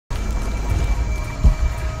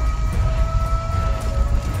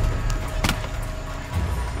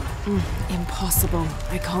Impossible.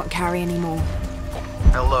 I can't carry anymore.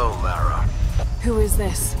 Hello, Lara. Who is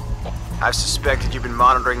this? I've suspected you've been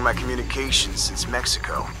monitoring my communications since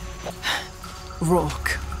Mexico.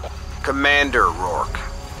 Rourke. Commander Rourke.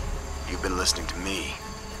 You've been listening to me.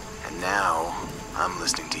 And now, I'm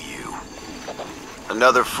listening to you.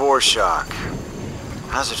 Another foreshock.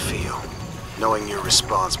 How's it feel, knowing you're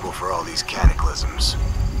responsible for all these cataclysms?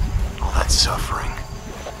 All that suffering.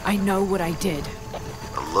 I know what I did.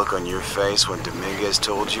 The look on your face when Dominguez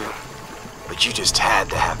told you? But you just had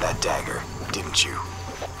to have that dagger, didn't you?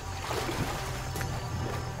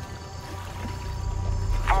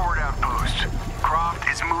 Forward outpost. Croft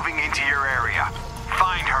is moving into your area.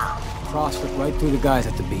 Find her. Cross it right through the guys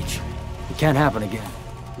at the beach. It can't happen again.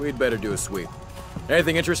 We'd better do a sweep.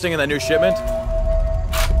 Anything interesting in that new shipment?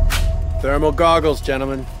 Thermal goggles,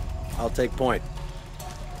 gentlemen. I'll take point.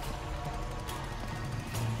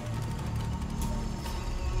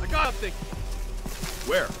 I got something.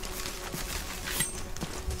 Where?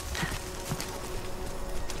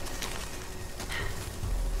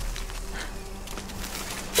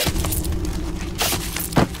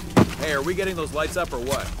 Hey, are we getting those lights up or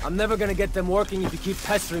what? I'm never gonna get them working if you keep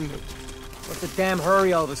pestering me. What's the damn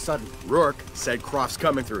hurry all of a sudden? Rourke said Croft's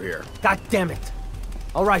coming through here. God damn it!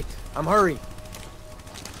 All right, I'm hurrying.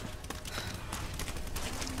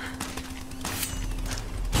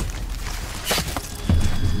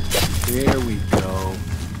 There we go.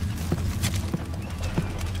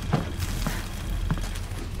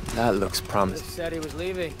 That looks promising. He said he was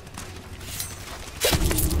leaving.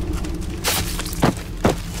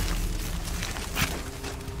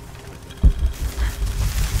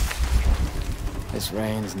 This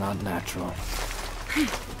rain's not natural. You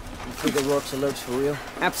figure Rourke's alerts for real?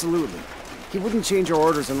 Absolutely. He wouldn't change our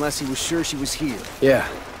orders unless he was sure she was here. Yeah.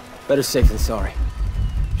 Better safe than sorry.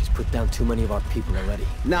 She's put down too many of our people already.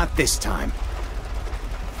 Not this time.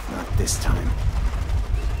 Not this time.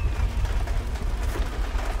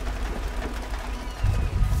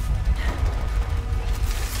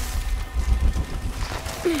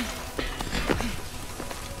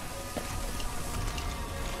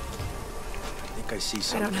 I see I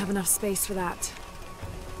something. don't have enough space for that.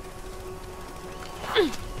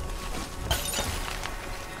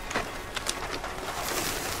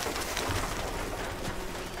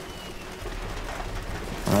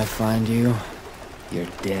 When I find you, you're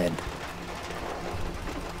dead.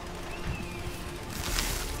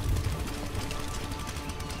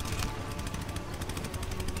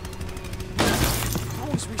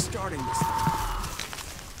 Always restarting this thing.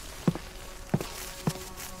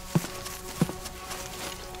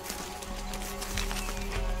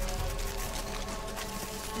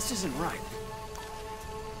 This isn't right.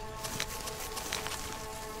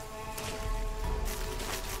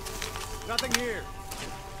 Nothing here.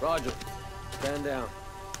 Roger. Stand down.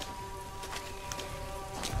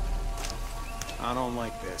 I don't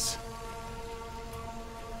like this.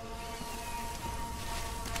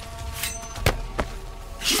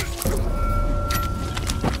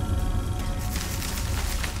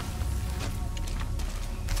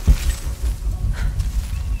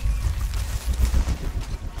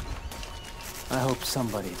 I hope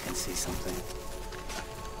somebody can see something.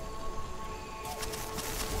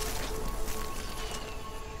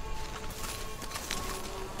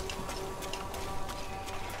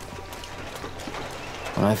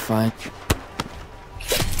 When I find...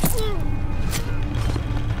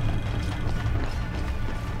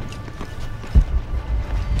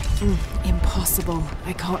 Impossible.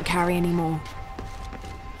 I can't carry anymore.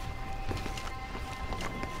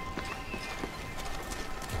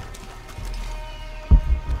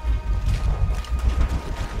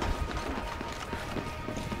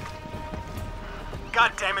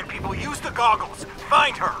 God damn it, people, use the goggles!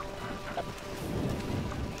 Find her!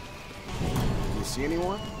 You see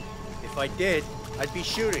anyone? If I did, I'd be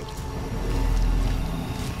shooting.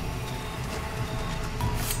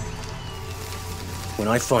 When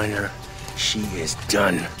I find her, she is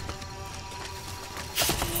done.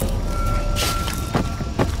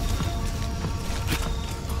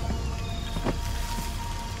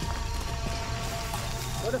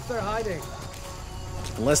 What if they're hiding?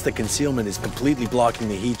 Unless the concealment is completely blocking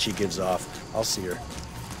the heat she gives off, I'll see her.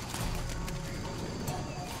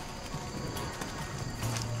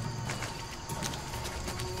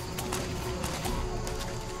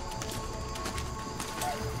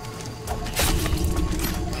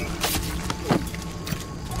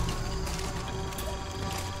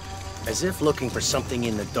 As if looking for something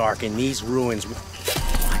in the dark in these ruins. What?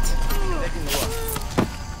 Taking a look.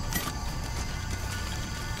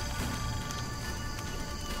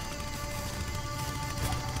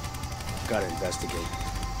 gotta investigate.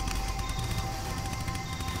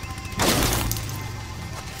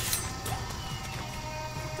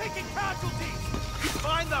 Taking casualties!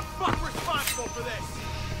 Find the fuck responsible for this!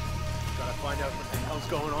 Gotta find out what the hell's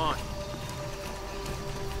going on.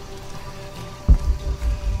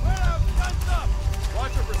 Well, guns up!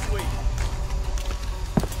 Watch her for sweet.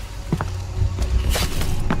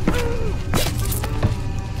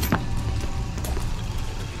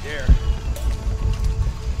 There.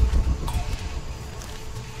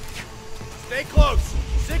 Stay close!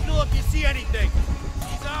 Signal if you see anything!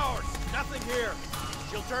 She's ours! Nothing here!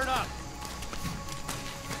 She'll turn up!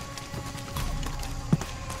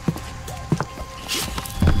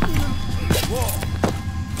 Whoa!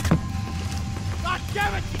 God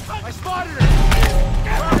damn it! I spotted her!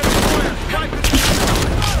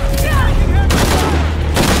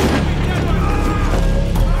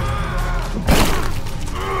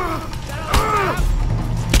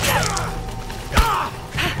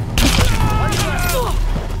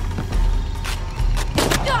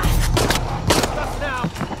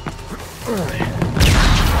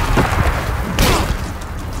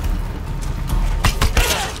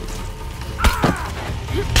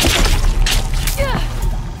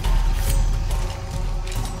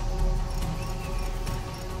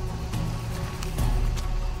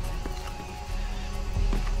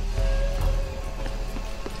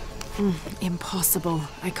 Impossible.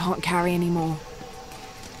 I can't carry anymore.